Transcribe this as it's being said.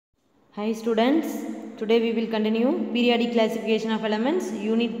Hi students, today we will continue periodic classification of elements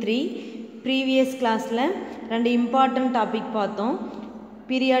UNIT-3. Previous class la rendu important topic paathom.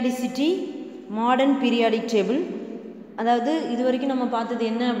 Periodicity, modern periodic table. அதாவது இதுவரைக்கும் நம்ம பார்த்தது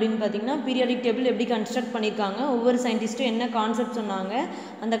என்ன அப்படின்னு பார்த்தீங்கன்னா periodic table எப்படி கன்ஸ்ட்ரக்ட் பண்ணியிருக்காங்க, ஒவ்வொரு சயின்டிஸ்ட்டும் என்ன கான்செப்ட் சொன்னாங்க,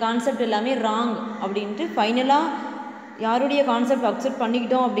 அந்த கான்செப்ட் எல்லாமே ராங் அப்படின்ட்டு ஃபைனலாக யாருடைய கான்செப்ட் அக்செப்ட்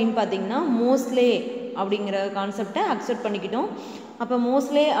பண்ணிக்கிட்டோம் அப்படின்னு பார்த்தீங்கன்னா மோஸ்லே அப்படிங்கிற கான்செப்டை அக்செப்ட் பண்ணிக்கிட்டோம். அப்போ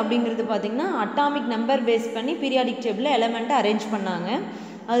மோஸ்லே அப்படிங்கிறது பார்த்திங்கன்னா அட்டாமிக் நம்பர் பேஸ் பண்ணி பீரியாடிக் டேபிளில் எலமெண்ட்டை அரேஞ்ச் பண்ணாங்க.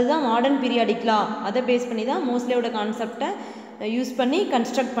 அதுதான் மாடர்ன் பீரியாடிக் லா. அதை பேஸ் பண்ணி தான் மோஸ்லேயோட கான்செப்டை யூஸ் பண்ணி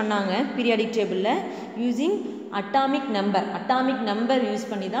கன்ஸ்ட்ரக்ட் பண்ணாங்க பீரியாடிக் டேபிளில் யூஸிங் அட்டாமிக் நம்பர் யூஸ்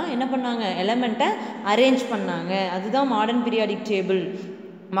பண்ணி தான் என்ன பண்ணாங்க, எலமெண்ட்டை அரேஞ்ச் பண்ணாங்க. அதுதான் modern periodic table.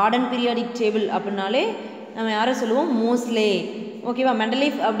 Modern periodic table அப்படின்னாலே நம்ம யாரை சொல்லுவோம், மோஸ்லே. ஓகேவா?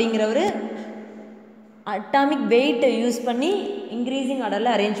 மெண்டலீஃப் அப்படிங்கிறவர் அட்டாமிக் வெயிட்டை யூஸ் பண்ணி இன்க்ரீஸிங்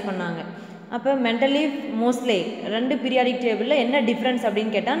ஆர்டரில் அரேஞ்ச் பண்ணாங்க. அப்போ மெண்டலீஃப், மோஸ்லே ரெண்டு பீரியாடிக் டேபிளில் என்ன டிஃப்ரென்ஸ்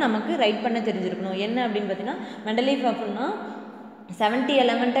அப்படின்னு கேட்டால் நமக்கு ரைட் பண்ண தெரிஞ்சிருக்கணும். என்ன அப்படின்னு பார்த்தீங்கன்னா மெண்டலீஃப் அப்படின்னா 70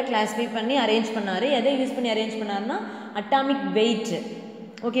 எலமெண்ட்டை கிளாஸிஃபை பண்ணி அரேஞ்ச் பண்ணார். எதை யூஸ் பண்ணி அரேஞ்ச் பண்ணார்னா அட்டாமிக் வெயிட்.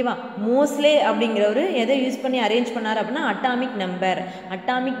 ஓகேவா? மோஸ்லே அப்படிங்கிறவர் எதை யூஸ் பண்ணி அரேஞ்ச் பண்ணார் அப்படின்னா அட்டாமிக்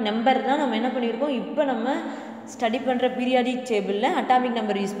நம்பர் தான் நம்ம என்ன பண்ணியிருக்கோம், இப்போ நம்ம ஸ்டடி பண்ணுற பீரியாடிக் டேபிளில் அட்டாமிக்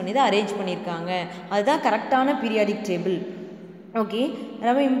நம்பர் யூஸ் பண்ணி தான் அரேஞ்ச் பண்ணியிருக்காங்க. அதுதான் கரெக்டான பீரியாடிக் டேபிள். ஓகே,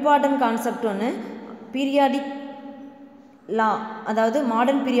 ரொம்ப இம்பார்ட்டன்ட் கான்செப்ட் ஒன்று, பீரியாடிக் லா. அதாவது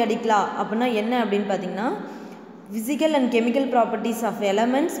மாடர்ன் பீரியாடிக் லா அப்படின்னா என்ன அப்படின்னு பார்த்தீங்கன்னா physical and chemical properties of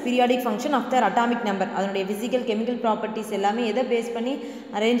elements, periodic function of their atomic number. அதனுடைய physical chemical properties எல்லாமே எதை பேஸ் பண்ணி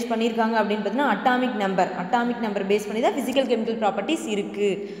அரேஞ்ச் பண்ணியிருக்காங்க அப்படின்னு பார்த்தீங்கன்னா அட்டாமிக் நம்பர் பேஸ் பண்ணி தான் physical chemical properties இருக்குது.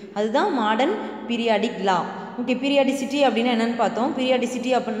 அதுதான் மாடர்ன் பீரியாடிக் லா. ஓகே, பீரியாடிசிட்டி அப்படின்னா என்னென்னு பார்த்தோம்.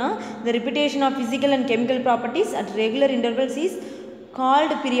 பீரியாடிசிட்டி அப்படின்னா the repetition of physical and chemical properties at regular intervals is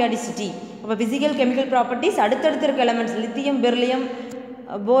called periodicity. அப்போ physical chemical properties அடுத்தடுத்து இருக்க எலமெண்ட்ஸ், லித்தியம், பெர்லியம்,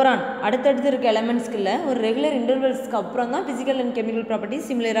 போரான் அடுத்தடுத்து இருக்க எலமெண்ட்ஸ்க்குள்ள ஒரு ரெகுலர் இன்டர்வல்ஸ்க்கு அப்புறம் தான் ஃபிசிக்கல் அண்ட் கெமிக்கல் ப்ராப்பர்ட்டிஸ்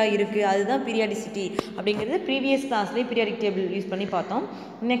சிமிலராக இருக்குது. அதுதான் பீரியாடிசிட்டி அப்படிங்கிறது ப்ரீவியஸ் கிளாஸ்லேயே பீரியாடிக் டேபிள் யூஸ் பண்ணி பார்த்தோம்.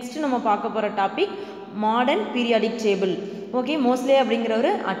 நெக்ஸ்ட் நம்ம பார்க்க போகிற topic modern periodic table. Okay, மோஸ்ட்லே அப்படிங்கிறவர்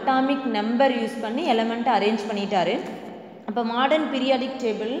அட்டாமிக் நம்பர் யூஸ் பண்ணி எலமெண்ட்டை அரேஞ்ச் பண்ணிட்டாரு. அப்போ மாடர்ன் பீரியாடிக்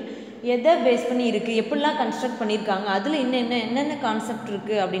டேபிள் எதை பேஸ் பண்ணி இருக்குது, எப்படிலாம் கன்ஸ்ட்ரக்ட் பண்ணியிருக்காங்க, அதில் என்னென்ன கான்செப்ட்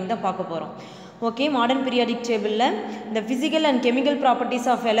இருக்குது அப்படின்னு தான் பார்க்க போகிறோம். ஓகே, மாடர்ன் பீரியாடிக் டேபிளில் the physical and chemical properties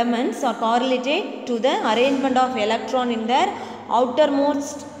of elements are correlated to the arrangement of electron in their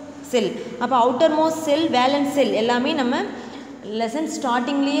outermost cell. அப்போ outermost cell, valence cell எல்லாமே நம்ம லெசன்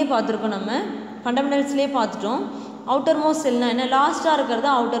ஸ்டார்டிங்லேயே பார்த்துருக்கோம், நம்ம ஃபண்டமெண்டல்ஸ்லேயே பார்த்துட்டோம். outermost cellனா என்ன, லாஸ்ட்டாக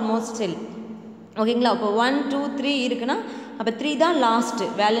இருக்கிறது outermost cell. ஓகேங்களா? அப்போ 1 2 3 இருக்குன்னா அப்போ 3 தான்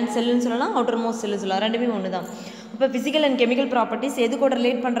லாஸ்ட்டு, வேலன்ஸ் செல்லுன்னு சொல்லலாம், அவுட்டர்மோஸ்ட் செல்லுன்னு சொல்லலாம், ரெண்டுமே ஒன்று தான். இப்போ ஃபிசிக்கல் அண்ட் கெமிக்கல் ப்ராப்பர்ட்டிஸ் எது கூட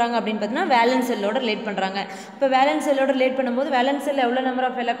ரிலேட் பண்ணுறாங்க அப்படின்னு பார்த்தீங்கன்னா வேலன்ஸ் செல்லோட ரிலேட் பண்ணுறாங்க. இப்போ வேலன்ஸ் செல்லோட ரிலேட் பண்ணும்போது வேலன்ஸ் செல்லில் எவ்வளோ நம்பர்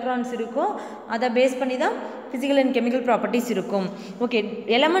ஆஃப் எலக்ட்ரான்ஸ் இருக்கோ அதை பேஸ் பண்ணி தான் ஃபிசிக்கல் அண்ட் கெமிக்கல் ப்ராப்பர்ட்டிஸ் இருக்கும். ஓகே,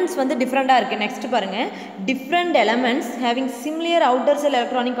 எலமெண்ட்ஸ் வந்து டிஃப்ரெண்ட்டாக இருக்குது. நெக்ஸ்ட் பாருங்கள், different elements having similar outer செல்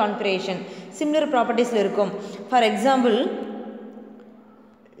எலக்ட்ரானிக் கான்ஃபிகரேஷன் சிமிலர் ப்ராப்பர்ட்டிஸில் இருக்கும். ஃபார் எக்ஸாம்பிள்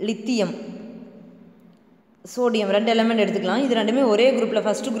லித்தியம், சோடியம் ரெண்டு எலமெண்ட் எடுத்துக்கலாம். இது ரெண்டுமே ஒரே குரூப்பில்,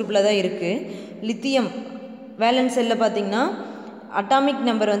 ஃபஸ்ட்டு குரூப்பில் தான் இருக்குது. லித்தியம் வேலன்ஸ் செல்லில் பார்த்திங்கன்னா அட்டாமிக்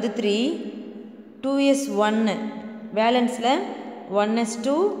நம்பர் வந்து 3, 2s1, வேலன்ஸில்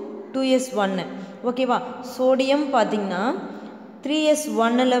 1s2, 2s1. ஓகேவா? சோடியம் பார்த்திங்கன்னா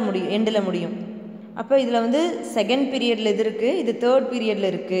 3s1 முடியும், எண்டில் முடியும். அப்போ இதில் வந்து செகண்ட் பீரியடில் இது இருக்குது, இது தேர்ட்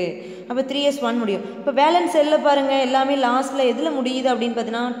பீரியடில் இருக்குது. அப்போ 3s1 முடியும். இப்போ வேலன்ஸ் செல்லில் பாருங்கள் எல்லாமே லாஸ்ட்டில் எதில் முடியுது அப்படின்னு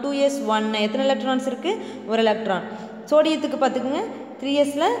பார்த்தீங்கன்னா 2s1. எத்தனை எலக்ட்ரான்ஸ் இருக்குது? ஒரு எலக்ட்ரான். சோடியத்துக்கு பார்த்துக்குங்க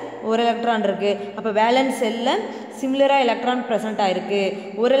 3sல ஒரு எலக்ட்ரான் இருக்குது. அப்போ வேலன்ஸ் செல்லில் சிமிலராக எலக்ட்ரான் ப்ரெசென்ட் ஆகிருக்கு,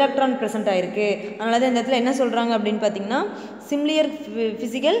 ஒரு எலக்ட்ரான் ப்ரெசென்ட் ஆகிருக்கு. அதனால தான் இந்த இடத்துல என்ன சொல்கிறாங்க அப்படின்னு பார்த்தீங்கன்னா சிமிலியர்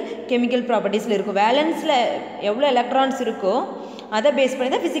ஃபிசிக்கல் கெமிக்கல் ப்ராப்பர்ட்டிஸில் இருக்கும். வேலன்ஸில் எவ்வளோ எலக்ட்ரான்ஸ் இருக்கோ அதை பேஸ்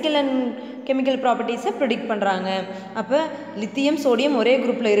பண்ணி தான் ஃபிசிக்கல் அண்ட் கெமிக்கல் ப்ராப்பர்ட்டிஸை ப்ரிடிக்ட் பண்ணுறாங்க. அப்போ லித்தியம், சோடியம் ஒரே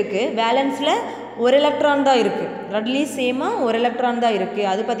குரூப்பில் இருக்குது, வேலன்ஸில் ஒரு எலக்ட்ரான் தான் இருக்குது, ரெட்லி சேமாக ஒரு எலக்ட்ரான் தான் இருக்குது.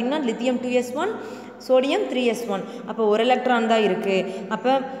 அது பார்த்திங்கன்னா லித்தியம் 2s1, சோடியம் 3s1. அப்போ ஒரு எலக்ட்ரான் தான் இருக்குது.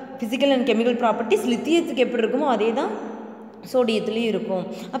 அப்போ ஃபிசிக்கல் அண்ட் கெமிக்கல் ப்ராப்பர்ட்டிஸ் லித்தியத்துக்கு எப்படி இருக்குமோ அதே தான் சோடியத்துலேயும் இருக்கும்.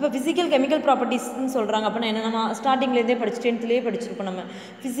 அப்போ ஃபிசிக்கல் கெமிக்கல் ப்ராப்பர்ட்டிஸ்ன்னு சொல்கிறாங்க. அப்படின்னா என்ன, நம்ம ஸ்டார்டிங்லேருந்தே படிச்சு 10th படிச்சிருப்போம் நம்ம.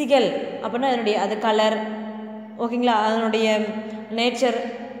 ஃபிசிக்கல் அப்படின்னா அதனுடைய அது கலர், ஓகேங்களா, அதனுடைய நேச்சர்,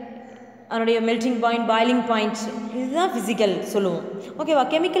 அதனுடைய மெல்டிங் பாயிண்ட், பாயிலிங் பாயிண்ட்ஸ், இதுதான் ஃபிசிக்கல் சொல்லுவோம். ஓகேவா?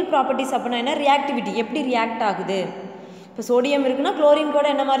 கெமிக்கல் ப்ராப்பர்ட்டிஸ் அப்படின்னா என்ன, ரியாக்டிவிட்டி, எப்படி ரியாக்ட் ஆகுது. இப்போ சோடியம் இருக்குன்னா குளோரின் கூட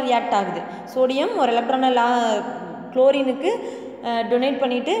என்ன மாதிரி ரியாக்ட் ஆகுது. சோடியம் ஒரு எலக்ட்ரானை குளோரினுக்கு டொனேட்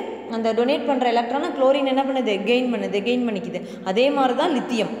பண்ணிவிட்டு அந்த டொனேட் பண்ணுற எலக்ட்ரானை குளோரின் என்ன பண்ணுது கெயின் பண்ணிக்குது. அதே மாதிரி தான்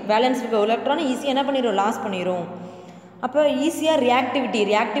லித்தியம் பேலன்ஸ் இருக்க எலக்ட்ரானை ஈஸியாக என்ன பண்ணிடும் லாஸ் பண்ணிடும். அப்போ ஈஸியாக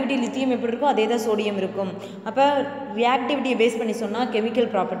ரியாக்டிவிட்டி லித்தியம் எப்படி இருக்கும் அதே தான் சோடியம் இருக்கும். அப்போ ரியாக்டிவிட்டியை பேஸ் பண்ணி சொன்னால் கெமிக்கல்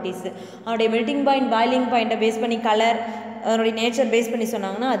ப்ராப்பர்ட்டிஸ், அதனுடைய மெல்டிங் பாயிண்ட் பாயிலிங் பாயிண்ட்டை பேஸ் பண்ணி கலர் அதனுடைய நேச்சர் பேஸ் பண்ணி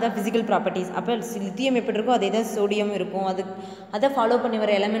சொன்னாங்கன்னா அதுதான் ஃபிசிக்கல் ப்ராப்பர்ட்டிஸ். அப்போ லித்தியம் எப்படி இருக்கோ அதே தான் சோடியம் இருக்கும், அதை ஃபாலோ பண்ணி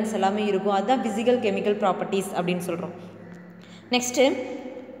வர எலமெண்ட்ஸ் எல்லாமே இருக்கும். அதுதான் ஃபிசிக்கல் கெமிக்கல் ப்ராப்பர்ட்டிஸ் அப்படின்னு சொல்கிறோம். நெக்ஸ்ட்டு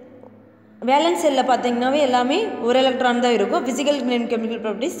வேலன்ஸ் செல்லில் பார்த்தீங்கன்னாவே எல்லாமே ஒரு எலக்ட்ரான் தான் இருக்கும். ஃபிசிக்கல் கெமிக்கல்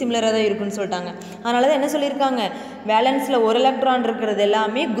ப்ராப்பர்ட்டிஸ் சிமிலராக தான் இருக்குன்னு சொல்லிட்டாங்க. அதனால தான் என்ன சொல்லியிருக்காங்க, வேலன்ஸில் ஒரு எலக்ட்ரான் இருக்கிறது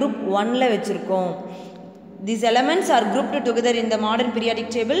எல்லாமே குரூப் 1ல் வச்சுருக்கோம். These elements are grouped together in the modern periodic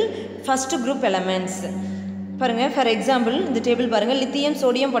table, first group elements. பாருங்கள், ஃபார் எக்ஸாம்பிள் இந்த டேபிள் பாருங்கள், lithium,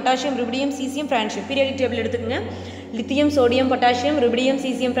 sodium, potassium, rubidium, caesium, francium. Periodic table எடுத்துக்கோங்க. Lithium, sodium, potassium, rubidium,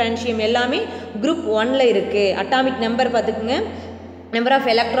 caesium, francium எல்லாமே group 1ல் இருக்குது. Atomic number பார்த்துக்குங்க, number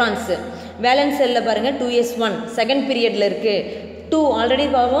of electrons valence செல்லில் பாருங்கள் 2s1 செகண்ட் பீரியடில் இருக்குது. 2 ஆல்ரெடி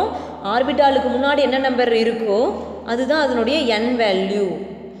பார்ப்போம், ஆர்பிட்டாலுக்கு முன்னாடி என்ன நம்பர் இருக்கோ அதுதான் அதனுடைய n வேல்யூ.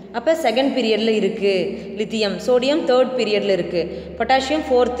 அப்போ செகண்ட் பீரியடில் இருக்குது. லித்தியம், சோடியம் தேர்ட் பீரியடில் இருக்குது. Potassium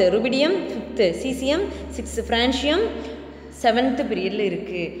 4th, rubidium 5th, caesium 6th, francium 7th பீரியடில்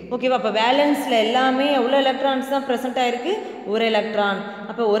இருக்குது. ஓகேவா? அப்போ வேலன்ஸில் எல்லாமே எவ்வளோ எலக்ட்ரான்ஸ் தான் ப்ரெசென்ட் ஆகிருக்கு, ஒரு எலக்ட்ரான்.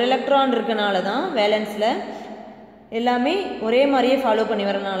 அப்போ ஒரு எலக்ட்ரான் இருக்கனால தான் வேலன்ஸில் எல்லாமே ஒரே மாதிரியே ஃபாலோ பண்ணி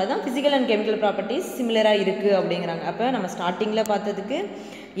வரனால தான் ஃபிசிக்கல் அண்ட் கெமிக்கல் ப்ராப்பர்ட்டிஸ் சிமிலராக இருக்குது அப்படிங்கிறாங்க. அப்போ நம்ம ஸ்டார்டிங்கில் பார்த்ததுக்கு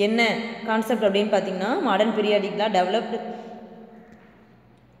என்ன கான்செப்ட் அப்படின்னு பார்த்தீங்கன்னா, மாடர்ன் பீரியாடிக்லாம் டெவலப்டு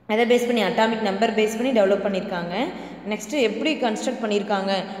எதை பேஸ் பண்ணி அட்டாமிக் நம்பர் பேஸ் பண்ணி டெவலப் பண்ணியிருக்காங்க. நெக்ஸ்ட்டு எப்படி கன்ஸ்ட்ரக்ட்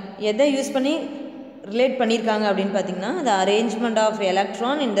பண்ணியிருக்காங்க, எதை யூஸ் பண்ணி ரிலேட் பண்ணியிருக்காங்க அப்படின்னு பார்த்தீங்கன்னா, த arrangement of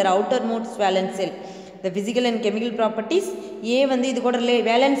electron in Dhar outer most valence sell, the physical and chemical properties. வந்து இது கூட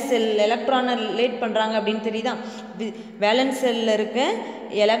வேலன்ஸ் செல் எலக்ட்ரானை ரிலேட் பண்ணுறாங்க அப்படின்னு தெரியுதா. வேலன்ஸ் செல்லில் இருக்க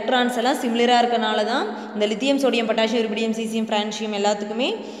எலக்ட்ரான்ஸ் எல்லாம் சிமிலராக இருக்கனால தான் இந்த lithium, sodium, potassium, rubidium, caesium, francium எல்லாத்துக்குமே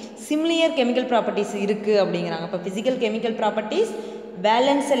சிமிலியர் கெமிக்கல் ப்ராப்பர்ட்டிஸ் இருக்குது அப்படிங்கிறாங்க. இப்போ ஃபிசிக்கல் கெமிக்கல் ப்ராப்பர்ட்டிஸ்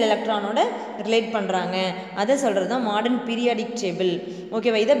வேலன்ஸ் செல் எலக்ட்ரானோட ரிலேட் பண்ணுறாங்க. அதை சொல்கிறது தான் மாடர்ன் பீரியாடிக் டேபிள்.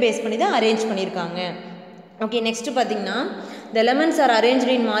 ஓகேவா? இதை பேஸ் பண்ணி தான் அரேஞ்ச் பண்ணியிருக்காங்க. ஓகே, நெக்ஸ்ட்டு பார்த்தீங்கன்னா, த எலமெண்ட்ஸ் ஆர்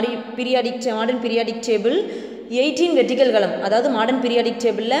அரேஞ்ச்டு இன் மாடர்ன் பீரியாடிக் டேபிள் 18 வெர்டிக்கல் கலம். அதாவது மாடர்ன் பீரியாடிக்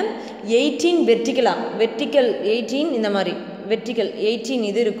டேபிளில் 18 வெர்டிக்கல் 18 இந்த மாதிரி வெர்டிக்கல் 18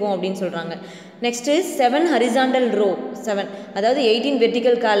 இது இருக்கும் அப்படின்னு சொல்கிறாங்க. நெக்ஸ்ட்டு 7 ஹரிசாண்டல் ரோ 7, அதாவது 18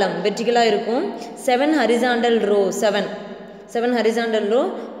 வெர்டிக்கல் காலம் வெர்டிக்கலாக இருக்கும். 7 horizontal row 7 horizontal row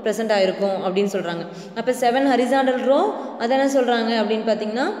present ஆகிருக்கும் அப்படின்னு சொல்கிறாங்க. அப்போ 7 ஹரிசாண்டல் ரோ அதை என்ன சொல்கிறாங்க அப்படின்னு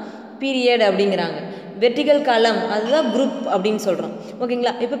பார்த்தீங்கன்னா பீரியட் அப்படிங்கிறாங்க. வெர்டிக்கல் காலம் அதுதான் குரூப் அப்படின்னு சொல்கிறோம்.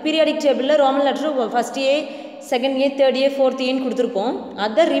 ஓகேங்களா? இப்போ பீரியாடிக் டேபிளில் ரோமன் லெட்டர் ஃபஸ்ட் ஏ, செகண்ட் ஏ, தேர்ட் ஏ, ஃபோர்த் ஏன்னு கொடுத்துருப்போம்.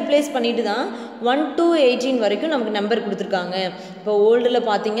 அதை ரீப்ளேஸ் பண்ணிட்டு தான் 1 to 18 வரைக்கும் நமக்கு நம்பர் கொடுத்துருக்காங்க. இப்போ ஓல்டில்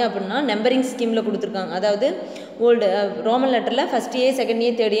பார்த்தீங்க அப்படின்னா நம்பரிங் ஸ்கீமில் கொடுத்துருக்காங்க. அதாவது ஓல்டு ரோமன் லெட்டரில் ஃபஸ்ட் ஏ, செகண்ட்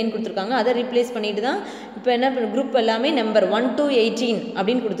ஏ, தேர்ட் ஏன்னு கொடுத்துருக்காங்க. அதை ரீப்ளேஸ் பண்ணிட்டு தான் இப்போ என்ன குரூப் எல்லாமே நம்பர் 1 to 18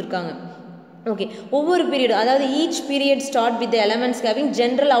 அப்படின்னு கொடுத்துருக்காங்க. ஓகே, ஒவ்வொரு பீரியட், அதாவது each period start with elements having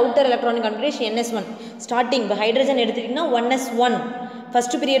general outer electronic configuration NS1. Starting இப்போ ஹைட்ரஜன் எடுத்துக்கிட்டிங்கன்னா 1s1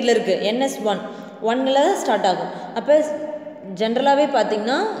 ஃபஸ்ட்டு பீரியடில் இருக்குது. NS1 1ல் தான் ஸ்டார்ட் ஆகும். அப்போ ஜென்ரலாகவே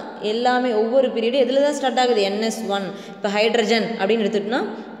பார்த்திங்கன்னா எல்லாமே ஒவ்வொரு பீரியடும் எதில் தான் ஸ்டார்ட் ஆகுது, NS1. இப்போ ஹைட்ரஜன் அப்படின்னு எடுத்துக்கிட்டோன்னா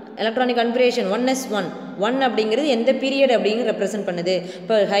எலக்ட்ரானிக் கான்ஃபிகரேஷன் 1s1 1 அப்படிங்கிறது எந்த பீரியட் அப்படிங்கிற ரெப்ரசென்ட் பண்ணுது.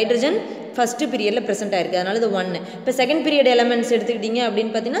 இப்போ ஹைட்ரஜன் ஃபஸ்ட்டு பீரியடில் ப்ரெசென்ட் ஆயிருக்கு, அதனால இது 1. இப்போ செகண்ட் பீரியட் எலமெண்ட்ஸ் எடுத்துக்கிட்டிங்க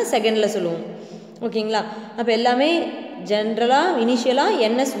அப்படின்னு பார்த்தீங்கன்னா செகண்டில் சொல்லுவோம். ஓகேங்களா? அப்போ எல்லாமே ஜென்ரலாக இனிஷியலாக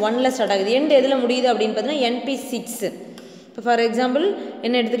NS1ல் ஸ்டார்ட் ஆகுது. எண்டு எதில் முடியுது அப்படின்னு பார்த்தீங்கன்னா NP6. இப்போ ஃபார் எக்ஸாம்பிள்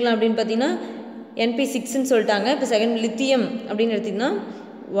என்ன எடுத்துக்கலாம் அப்படின்னு பார்த்தீங்கன்னா NP6ன்னு சொல்லிட்டாங்க. இப்போ செகண்ட் லித்தியம் அப்படின்னு எடுத்திங்கன்னா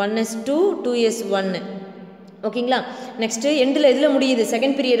 1s2 2s1. ஓகேங்களா? நெக்ஸ்ட்டு எண்டில் எதில் முடியுது,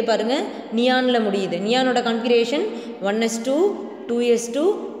 செகண்ட் பீரியட் பாருங்கள் நியானில் முடியுது. நியானோட கான்ஃபிகரேஷன் 1s2 2s2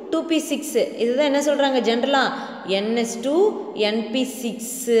 2p6. இதுதான் என்ன சொல்கிறாங்க ஜென்ரலாக NS2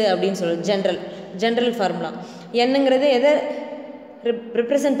 NP6 அப்படின்னு சொல்லுவோம். General formula. என்னங்கிறது எதை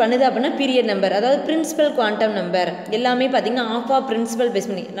ரெப்ரசென்ட் பண்ணுது அப்படின்னா பீரியட் நம்பர், அதாவது பிரின்சிபல் குவாண்டம் நம்பர். எல்லாமே பார்த்திங்கன்னா ஆஃப் ஆஃப் பிரின்சிபல் பேஸ்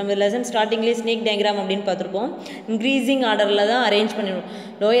பண்ணி நம்ம லெசன் ஸ்டார்டிங்லேயே ஸ்னேக் டயக்ராம் அப்படின்னு பார்த்துருப்போம். இன்க்ரீஸிங் ஆர்டரில் தான் அரேஞ்ச் பண்ணிடுவோம்.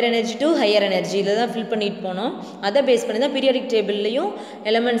 லோயர் எனர்ஜி டு ஹையர் எனர்ஜியில் தான் ஃபில் பண்ணிட்டு போனோம். அதை பேஸ் பண்ணி தான் பீரியாடிக் டேபிள்லையும்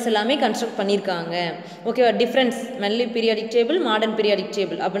எலமெண்ட்ஸ் எல்லாமே கன்ஸ்ட்ரக்ட் பண்ணியிருக்காங்க. ஓகேவா? Difference mentally periodic table, modern periodic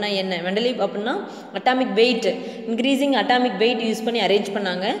table அப்படின்னா என்ன? மெண்டலி அப்படின்னா atomic wait, increasing atomic wait use பண்ணி அரேஞ்ச்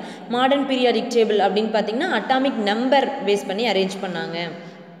பண்ணாங்க. மாடர்ன் பீரியாடிக் டேபிள் அப்படின்னு பார்த்தீங்கன்னா அட்டாமிக் நம்பர் பேஸ் பண்ணி அரேஞ்ச் பண்ணாங்க.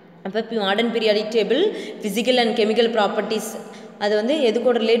 அப்போ modern periodic table physical and chemical properties அது வந்து எது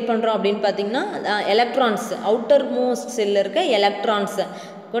கூட ரிலேட் பண்ணுறோம் அப்படின்னு பார்த்தீங்கன்னா எலக்ட்ரான்ஸ், அவுட்டர் மோஸ்ட் செல்லில் இருக்க எலக்ட்ரான்ஸ்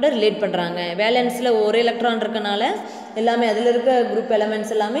கூட ரிலேட் பண்ணுறாங்க. வேலன்ஸில் ஒரு எலக்ட்ரான் இருக்கனால எல்லாமே அதில் இருக்க குரூப்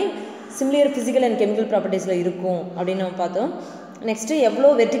எலமெண்ட்ஸ் எல்லாமே சிமிலர் ஃபிசிக்கல் அண்ட் கெமிக்கல் ப்ராப்பர்ட்டிஸில் இருக்கும் அப்படின்னு நம்ம பார்த்தோம். நெக்ஸ்ட்டு எவ்வளோ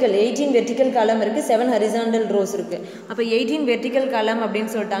வெர்டிக்கல் 18 வெர்டிக்கல் காலம் இருக்குது, 7 ஹரிசாண்டல் ரோஸ் இருக்குது. அப்போ 18 வெர்டிக்கல் காலம்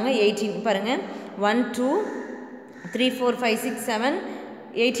அப்படின்னு சொல்லிட்டாங்க. 18 பாருங்கள் 1 2 3 4 5 6 7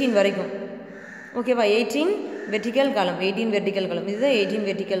 18 வரைக்கும். ஓகேவா? 18 வெர்டிக்கல் காலம், 18 வெர்டிக்கல் காலம், இதுதான் 18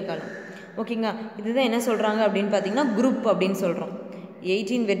 வெர்டிக்கல் காலம். ஓகேங்களா? இதுதான் என்ன சொல்கிறாங்க அப்படின்னு பார்த்தீங்கன்னா குரூப் அப்படின்னு சொல்கிறோம்.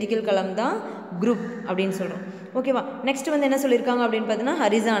 18 வெர்டிக்கல் காலம் தான் குரூப் அப்படின்னு சொல்கிறோம். ஓகேவா? நெக்ஸ்ட் வந்து என்ன சொல்லியிருக்காங்க அப்படின்னு பார்த்தீங்கன்னா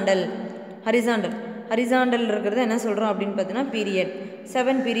ஹரிசாண்டல். ஹரிசாண்டல் இருக்கிறது என்ன சொல்கிறோம் அப்படின்னு பார்த்தீங்கன்னா பீரியட்.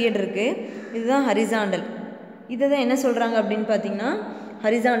 7 பீரியட் இருக்குது, இதுதான் ஹரிசாண்டல். இதை தான் என்ன சொல்கிறாங்க அப்படின்னு பார்த்தீங்கன்னா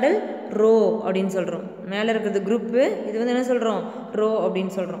ஹரிசாண்டல் ரோ அப்படின்னு சொல்கிறோம். மேலே இருக்கிறது குரூப்பு, இது வந்து என்ன சொல்கிறோம் ரோ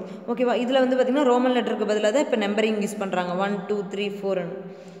அப்படின்னு சொல்கிறோம். ஓகேவா? இதில் வந்து பார்த்திங்கன்னா ரோமன் லெட்டருக்கு பதிலாக தான் இப்போ நம்பரிங் யூஸ் பண்ணுறாங்க. 1 2 3 4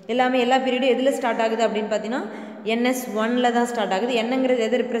 எல்லாமே எல்லா பீரியடும் எதில் ஸ்டார்ட் ஆகுது அப்படின்னு பார்த்தீங்கன்னா NS1 தான் ஸ்டார்ட் ஆகுது. என்னங்கிறது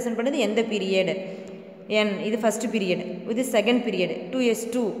எதை ரிப்ரசென்ட் பண்ணுது, எந்த பீரியடு. என் இது ஃபஸ்ட்டு பீரியடு, இது செகண்ட் பீரியடு.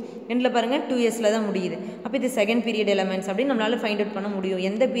 2s2 எண்டில் பாருங்கள் 2sல தான் முடியுது. அப்போ இது செகண்ட் பீரியட் எலமெண்ட்ஸ் அப்படின்னு நம்மளால் ஃபைண்ட் அவுட் பண்ண முடியும்.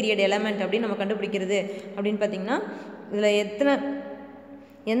 எந்த பீரியட் எலமெண்ட் அப்படின்னு நம்ம கண்டுபிடிக்கிறது அப்படின்னு பார்த்தீங்கன்னா இதில்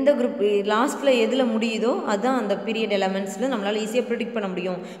எந்த குரூப் லாஸ்ட்டில் எதில் முடியுதோ அதுதான் அந்த பீரியட் எலமெண்ட்ஸில் நம்மளால் ஈஸியாக ப்ரிடிக்ட் பண்ண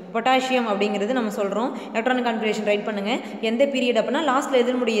முடியும். பொட்டாசியம் அப்படிங்கிறது நம்ம சொல்கிறோம், எலக்ட்ரானிக் கான்ஃபிகரேஷன் ரைட் பண்ணுங்கள். எந்த பீரியட் அப்படின்னா லாஸ்ட்டில்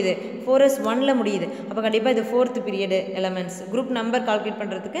எதில் முடியுது, 4s1 முடியுது. அப்போ கண்டிப்பாக இது 4th period elements. Group number calculate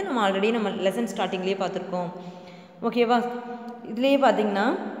பண்ணுறதுக்கு நம்ம ஆல்ரெடி நம்ம லெசன் ஸ்டார்டிங்லேயே பார்த்துருக்கோம். ஓகேவா? இதுலேயே பார்த்தீங்கன்னா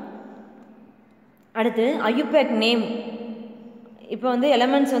அடுத்து ஐயூபேக் நேம். இப்போ வந்து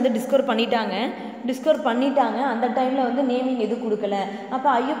எலமெண்ட்ஸ் வந்து டிஸ்கவர் பண்ணிட்டாங்க. அந்த டைமில் வந்து நேமிங் எதுவும் கொடுக்கல. அப்போ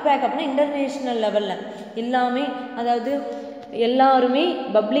ஐயூபேக் அப்படின்னா இன்டர்நேஷ்னல் லெவலில் எல்லாமே, அதாவது எல்லாருமே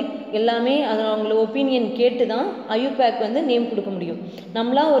பப்ளிக் எல்லாமே அது அவங்கள ஒப்பீனியன் கேட்டு தான் ஐயூபேக் வந்து நேம் கொடுக்க முடியும்.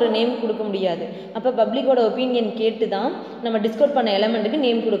 நம்மளாம் ஒரு நேம் கொடுக்க முடியாது. அப்போ பப்ளிக்கோட ஒப்பீனியன் கேட்டு தான் நம்ம டிஸ்கவர் பண்ண எலமெண்ட்டுக்கு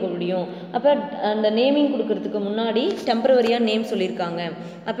நேம் கொடுக்க முடியும். அப்போ அந்த நேமிங் கொடுக்கறதுக்கு முன்னாடி டெம்பரவரியாக நேம் சொல்லியிருக்காங்க.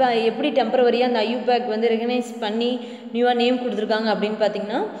 அப்போ எப்படி டெம்பரவரியாக அந்த ஐயூபேக் வந்து ரெகனைஸ் பண்ணி நியூவாக நேம் கொடுத்துருக்காங்க அப்படின்னு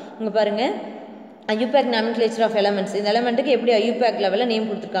பார்த்தீங்கன்னா இங்கே பாருங்கள், ஐயூபேக் நாமென்க்ளேச்சர் ஆஃப் எலமெண்ட்ஸ். இந்த எலமெண்ட்டுக்கு எப்படி ஐயூபேக் லெவலில் நேம்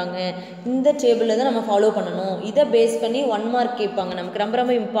கொடுத்துருக்காங்க, இந்த டேபிளில் தான் நம்ம ஃபாலோ பண்ணணும். இதை பேஸ் பண்ணி 1 மார்க் கேட்பாங்க நமக்கு, ரொம்ப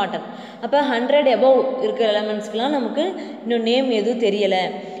ரொம்ப இம்பார்ட்டன்ட். அப்போ 100 above இருக்கிற எலமெண்ட்ஸ்க்கெலாம் நமக்கு இன்னும் நேம் எதுவும் தெரியலை.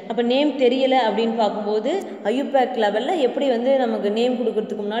 அப்போ நேம் தெரியலை அப்படின்னு பார்க்கும்போது ஐயூபேக் லெவலில் எப்படி வந்து நமக்கு நேம்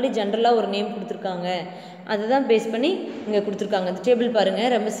கொடுக்கறதுக்கு முன்னாடி ஜென்ரலாக ஒரு நேம் கொடுத்துருக்காங்க, அதுதான் பேஸ் பண்ணி இங்கே கொடுத்துருக்காங்க. இந்த டேபிள்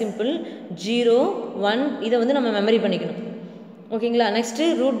பாருங்கள், ரொம்ப சிம்பிள். 0 1 இதை வந்து நம்ம மெமரி பண்ணிக்கணும். ஓகேங்களா? நெக்ஸ்ட்டு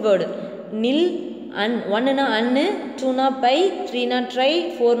ரூட் வேர்டு நில் an. 1னா Annu, 2னா by, 3னா try,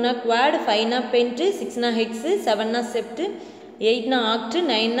 4னா quad, 5னா bent, 6னா hex, 7னா செப்ட்டு, 8னா act,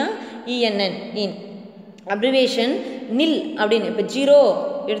 9னா ENN in. Abbreviation நில் அப்படின்னு. இப்போ 0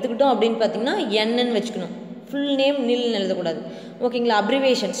 எடுத்துக்கிட்டோம் அப்படின்னு பார்த்தீங்கன்னா என்னன்னு வச்சுக்கணும். ஃபுல் நேம் நில்னு எழுதக்கூடாது. ஓகேங்களா?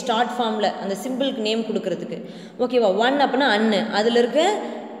 அப்ரிவேஷன் ஸ்டார்ட் ஃபார்மில் அந்த சிம்பிளுக்கு நேம் கொடுக்கறதுக்கு. ஓகேவா? 1 அப்படின்னா அன்னு, அதில் இருக்க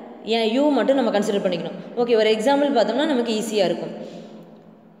யூ மட்டும் நம்ம கன்சிடர் பண்ணிக்கணும். ஓகே, ஒரு எக்ஸாம்பிள் பார்த்தோம்னா நமக்கு ஈஸியாக இருக்கும்.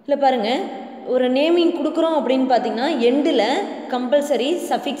 இல்லை பாருங்கள், ஒரு நேமிங் கொடுக்குறோம் அப்படின்னு பார்த்தீங்கன்னா எண்டில் கம்பல்சரி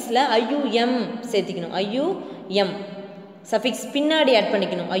சஃபிக்ஸில் IUM சேர்த்திக்கணும். IUM சஃபிக்ஸ் பின்னாடி ஆட்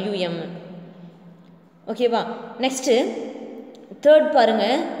பண்ணிக்கணும், IUM. ஓகேவா? நெக்ஸ்ட்டு தேர்ட்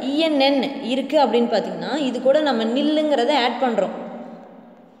பாருங்கள், ENN இருக்குது அப்படின்னு பார்த்தீங்கன்னா இது கூட நம்ம நில்லுங்கிறத ஆட் பண்ணுறோம்.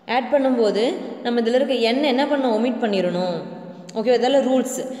 ஆட் பண்ணும்போது நம்ம இதில் இருக்க என்ன பண்ணோம், ஒமிட் பண்ணிடணும். ஓகே, இதெல்லாம்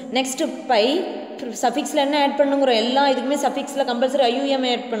ரூல்ஸ். நெக்ஸ்ட்டு பை சஃபிக்ஸில் என்ன ஆட் பண்ணுங்கிறோம், எல்லா இதுக்குமே சஃபிக்ஸில் கம்பல்சரி IUM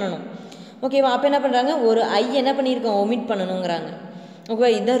ஆட் பண்ணணும். ஓகேவா? அப்போ என்ன பண்ணுறாங்க, ஒரு என்ன பண்ணியிருக்கோம், ஒமிட் பண்ணணுங்கிறாங்க. ஓகேவா?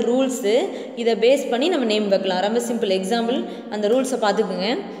 இதுதான் ரூல்ஸு. இதை பேஸ் பண்ணி நம்ம நேம் வைக்கலாம். ரொம்ப சிம்பிள் எக்ஸாம்பிள், அந்த ரூல்ஸை பார்த்துக்குங்க.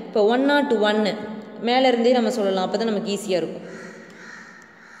 இப்போ 101 மேலேருந்தே நம்ம சொல்லலாம், அப்போ தான் நமக்கு ஈஸியாக இருக்கும்.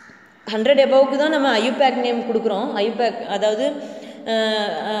 100 above தான் நம்ம ஐயூபேக் நேம் கொடுக்குறோம். ஐயூபேக் அதாவது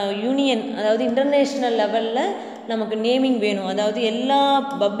யூனியன், அதாவது இன்டர்நேஷ்னல் லெவலில் நமக்கு நேமிங் வேணும். அதாவது எல்லா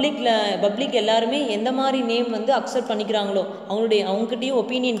பப்ளிக் எல்லாருமே எந்த மாதிரி நேம் வந்து அக்செப்ட் பண்ணிக்கிறாங்களோ அவங்ககிட்டயும்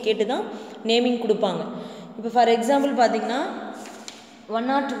ஒப்பீனியன் கேட்டு தான் நேமிங் கொடுப்பாங்க. இப்போ ஃபார் எக்ஸாம்பிள் பார்த்தீங்கன்னா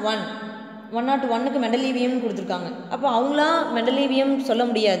 101க்கு மெண்டலீவியம்னு கொடுத்துருக்காங்க. அப்போ அவங்களாம் மெண்டலீவியம் சொல்ல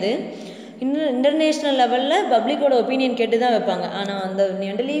முடியாது. இன்டர்நேஷ்னல் லெவலில் பப்ளிக்கோட ஒப்பீனியன் கேட்டு தான் வைப்பாங்க. ஆனால் அந்த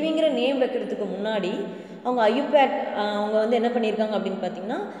மெண்டலீவிங்கிற நேம் வைக்கிறதுக்கு முன்னாடி அவங்க ஐயூபேக் அவங்க வந்து என்ன பண்ணியிருக்காங்க அப்படின்னு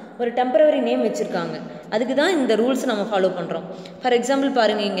பார்த்தீங்கன்னா ஒரு டெம்பரவரி நேம் வச்சுருக்காங்க. அதுக்கு தான் இந்த ரூல்ஸ் நம்ம ஃபாலோ பண்ணுறோம். ஃபார் எக்ஸாம்பிள்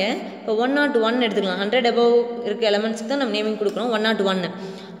பாருங்கள், இங்கே இப்போ 101 எடுத்துக்கலாம். 100 above இருக்க எலமெண்ட்ஸ்க்கு தான் நம்ம நேமிங் கொடுக்குறோம். 101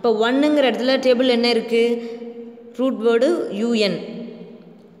 இப்போ 1ங்கிற இடத்துல டேபிள் என்ன இருக்குது, ரூட் வேர்டு UN.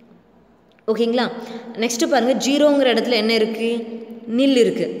 ஓகேங்களா? நெக்ஸ்ட்டு பாருங்கள், 0ங்கிற இடத்துல என்ன இருக்குது, நில்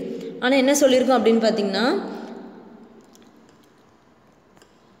இருக்குது. ஆனால் என்ன சொல்லியிருக்கோம் அப்படின்னு பார்த்தீங்கன்னா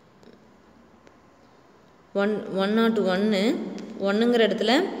 101 1ங்கிற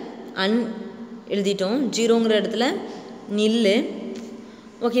இடத்துல அன் எழுதிட்டோம், 0ங்கிற இடத்துல நில்லு.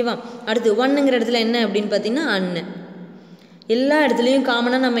 ஓகேவா? அடுத்து 1ங்கிற இடத்துல என்ன அப்படின்னு பார்த்தீங்கன்னா அன்னு. எல்லா இடத்துலையும்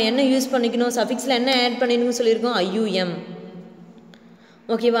காமனாக நம்ம என்ன யூஸ் பண்ணிக்கணும், சஃபிக்ஸில் என்ன ஆட் பண்ணிக்கணும்னு சொல்லியிருக்கோம், ஐயூஎம்.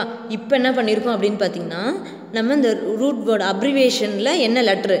 ஓகேவா? இப்போ என்ன பண்ணியிருக்கோம் அப்படின்னு பார்த்தீங்கன்னா நம்ம இந்த ரூட் வேர்டு அப்ரிவேஷனில் என்ன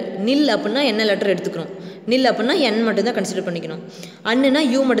லெட்ரு, நில் அப்படின்னா என்ன லெட்ரு எடுத்துக்கிறோம். நில் அப்படின்னா என் மட்டும் தான் கன்சிடர் பண்ணிக்கணும். அன்னுனா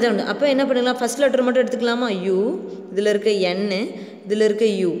யூ மட்டும் தான். அப்போ என்ன பண்ணிக்கலாம், ஃபஸ்ட் லெட்ரு மட்டும் எடுத்துக்கலாமா, யூ, இதில் இருக்க என்னு, இதில் இருக்க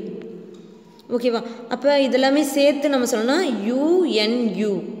யூ. ஓகேவா? அப்போ இதெல்லாமே சேர்த்து நம்ம சொல்லணும்னா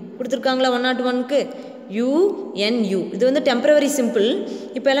யூஎன்யூ கொடுத்துருக்காங்களா 101க்கு, யூஎன்யூ. இது வந்து டெம்பரவரி சிம்பிள்.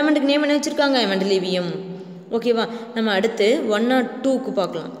 இப்போ எலமெண்ட்டுக்கு நேம் என்ன வச்சுருக்காங்க, மெண்டலிவியம். ஓகேவா? நம்ம அடுத்து 102க்கு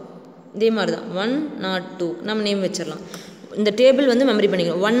பார்க்கலாம். இதே மாதிரி தான் 102 நம்ம நேம் வச்சிடலாம். இந்த டேபிள் வந்து மெமரி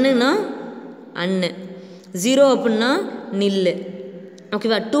பண்ணிக்கலாம். 1னா அன்னு, 0 அப்படின்னா நில்லு.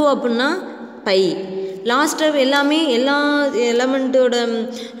 ஓகேவா? 2 அப்படின்னா பை. லாஸ்ட்டு எல்லாமே எல்லா எலமெண்ட்டோட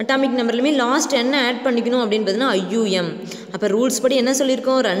அட்டாமிக் நம்பர்லையுமே லாஸ்ட் என்ன ஆட் பண்ணிக்கணும் அப்படின்னு பார்த்தீங்கன்னா ஐயூஎம். அப்போ ரூல்ஸ் படி என்ன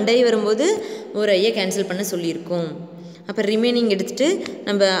சொல்லியிருக்கோம், 2 வரும்போது ஒரு ஐயை கேன்சல் பண்ண சொல்லியிருக்கோம். அப்போ ரிமைனிங் எடுத்துகிட்டு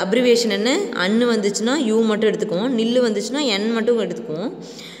நம்ம அப்ரிவேஷன் என்ன, அன்னு வந்துச்சுன்னா யூ மட்டும் எடுத்துக்குவோம், நில்லு வந்துச்சுன்னா என் மட்டும் எடுத்துக்குவோம்,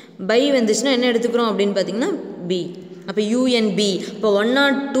 பை வந்துச்சுன்னா என்ன எடுத்துக்கிறோம் அப்படின்னு பார்த்தீங்கன்னா பி. அப்போ யூஎன்பி. இப்போ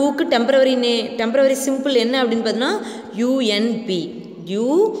 102க்கு டெம்பரவரி சிம்பிள் என்ன அப்படின்னு பார்த்தீங்கன்னா யூஎன்பி.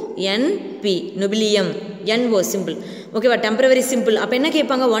 UNP நொபிலியம், NO simple. ஓகேவா? Temporary simple. அப்போ என்ன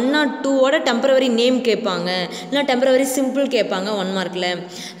கேட்பாங்க, 102ஓட டெம்பரவரி நேம் கேட்பாங்க, இல்லை டெம்பரவரி சிம்பிள் கேட்பாங்க 1 மார்க்கில்.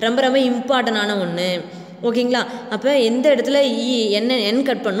 ரொம்ப ரொம்ப இம்பார்ட்டண்டான ஒன்று. ஓகேங்களா? அப்போ எந்த இடத்துல என்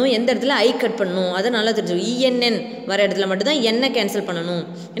கட் பண்ணணும், எந்த இடத்துல ஐ கட் பண்ணணும், அதை நல்லா தெரிஞ்சுக்கணும். இஎன்என் வர இடத்துல மட்டும்தான் என்னை கேன்சல் பண்ணணும்.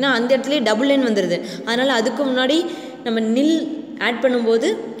 ஏன்னா அந்த இடத்துலேயே டபுள் என் வந்துடுது. அதனால் அதுக்கு முன்னாடி நம்ம நில் ஆட் பண்ணும்போது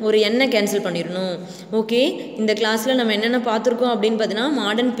ஒரு எண்ணை கேன்சல் பண்ணிடணும். ஓகே, இந்த கிளாஸில் நம்ம என்னென்ன பார்த்துருக்கோம் அப்படின்னு பார்த்தீங்கன்னா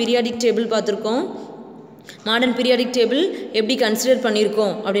மாடர்ன் பீரியாடிக் டேபிள் பார்த்துருக்கோம். மாடர்ன் பீரியாடிக் டேபிள் எப்படி கன்சிடர்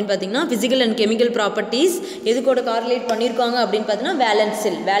பண்ணியிருக்கோம் அப்படின்னு பார்த்தீங்கன்னா ஃபிசிக்கல் அண்ட் கெமிக்கல் ப்ராப்பர்ட்டிஸ் எதுக்கூட கார்லேட் பண்ணியிருக்காங்க அப்படின்னு பார்த்தீங்கன்னா வேலன்ஸ்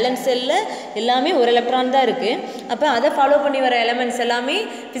செல். வேலன்ஸ் செல்லில் எல்லாமே ஒரு எலக்ட்ரான் தான் இருக்குது. அப்போ அதை ஃபாலோ பண்ணி வர எலமெண்ட்ஸ் எல்லாமே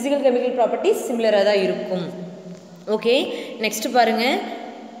ஃபிசிக்கல் கெமிக்கல் ப்ராப்பர்ட்டிஸ் சிமிலராக தான் இருக்கும். ஓகே, நெக்ஸ்ட்டு பாருங்கள்,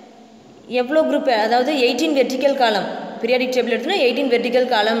 எவ்வளோ குரூப், அதாவது 18 வெர்டிக்கல் காலம் பீரியாடிக் டேபிள் எடுத்துனா 18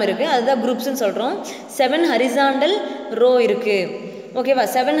 வெர்டிக்கல் காலம் இருக்குது, அதுதான் குரூப்ஸ்ன்னு சொல்கிறோம். 7 ஹரிசாண்டல் ரோ இருக்குது. ஓகேவா?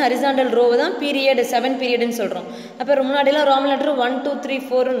 7 ஹரிசாண்டல் ரோவை தான் பீரியட் 7 பீரியட்னு சொல்கிறோம். அப்போ முன்னாடிலாம் ரோமன் லெட்டர் 1 2 3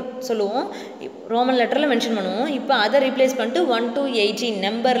 4ன்னு சொல்லுவோம், ரோமன் லெட்டரில் மென்ஷன் பண்ணுவோம். இப்போ அதை ரீப்ளேஸ் பண்ணிட்டு 1 to 18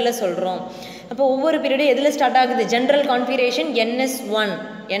 நம்பரில் சொல்கிறோம். அப்போ ஒவ்வொரு பீரியடும் எதில் ஸ்டார்ட் ஆகுது, ஜென்ரல் கான்ஃபிகரேஷன் NS1.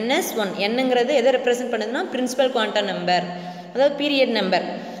 என்னங்கிறது எதை ரெப்ரசென்ட் பண்ணுதுன்னா பிரின்சிபல் குவாண்டம் நம்பர், அதாவது பீரியட் நம்பர்.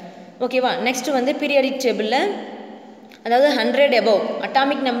 ஓகேவா? நெக்ஸ்ட்டு வந்து பீரியாடிக் டேபிளில் அதாவது 100 above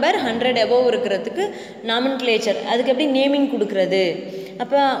அட்டாமிக் நம்பர் 100 above இருக்கிறதுக்கு நாமன்க்ளேச்சர், அதுக்கு எப்படி நேமிங் கொடுக்குறது.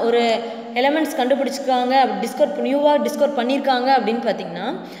 அப்போ ஒரு எலமெண்ட்ஸ் கண்டுபிடிச்சிருக்காங்க, நியூவாக டிஸ்கவர் பண்ணியிருக்காங்க அப்படின்னு பார்த்திங்கன்னா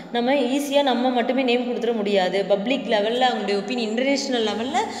நம்ம ஈஸியாக நம்ம மட்டுமே நேம் கொடுத்துட முடியாது. பப்ளிக் லெவலில் அவங்களுடைய ஒப்பீனியன், இன்டர்நேஷ்னல்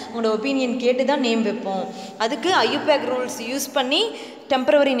லெவலில் அவங்களோட ஒப்பீனியன் கேட்டு தான் நேம் வைப்போம். அதுக்கு ஐயூபேக் ரூல்ஸ் யூஸ் பண்ணி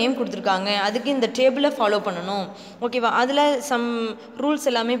டெம்பரவரி நேம் கொடுத்துருக்காங்க, அதுக்கு இந்த டேபிளை ஃபாலோ பண்ணணும். ஓகேவா? அதில் சம் ரூல்ஸ்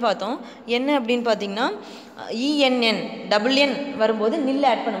எல்லாமே பார்த்தோம். என்ன அப்படின்னு பார்த்தீங்கன்னா இஎன்என் டபுள் என் வரும்போது நில்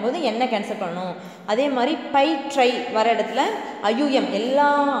ஆட் பண்ணும்போது என்ன கேன்சல் பண்ணணும். அதே மாதிரி பை ட்ரை வர இடத்துல ஐயூஎம், எல்லா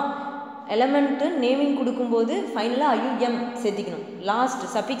எலமெண்ட்டு நேமிங் கொடுக்கும்போது ஃபைனலாக ஐயூஎம் சேர்த்திக்கணும், லாஸ்ட்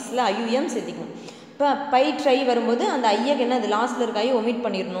சஃபிக்ஸில் ஐயூஎம் சேர்த்திக்கணும். இப்போ பை ட்ரை வரும்போது அந்த ஐயக்கு என்ன, அது லாஸ்ட்டில் இருக்க ஐயை ஒமிட்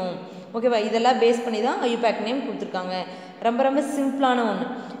பண்ணிடணும். ஓகேவா? இதெல்லாம் பேஸ் பண்ணி தான் ஐயூபேக் நேம் கொடுத்துருக்காங்க. ரொம்ப ரொம்ப சிம்பிளான ஒன்று.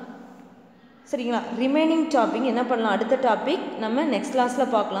 சரிங்களா? ரிமைனிங் டாபிக் என்ன பண்ணலாம், அடுத்த டாபிக் நம்ம நெக்ஸ்ட்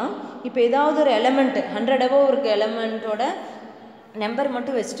கிளாஸில் பார்க்கலாம். இப்போ ஏதாவது ஒரு எலமெண்ட்டு 100 above இருக்க எலமெண்ட்டோட நம்பர்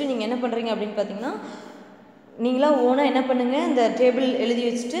மட்டும் வச்சுட்டு நீங்கள் என்ன பண்ணுறீங்க அப்படின்னு பார்த்தீங்கன்னா நீங்களாம் ஓனாக என்ன பண்ணுங்கள், இந்த டேபிள் எழுதி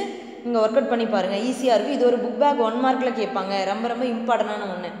வச்சுட்டு நீங்கள் ஒர்க் அவுட் பண்ணி பாருங்கள், ஈஸியாக இருக்கும். இது ஒரு புக் பேக் 1 மார்க்கில் கேட்பாங்க, ரொம்ப ரொம்ப இம்பார்ட்டண்டான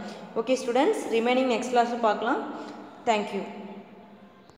ஒன்று. ஓகே ஸ்டூடெண்ட்ஸ், ரிமைனிங் நெக்ஸ்ட் கிளாஸில் பார்க்கலாம். தேங்க்யூ.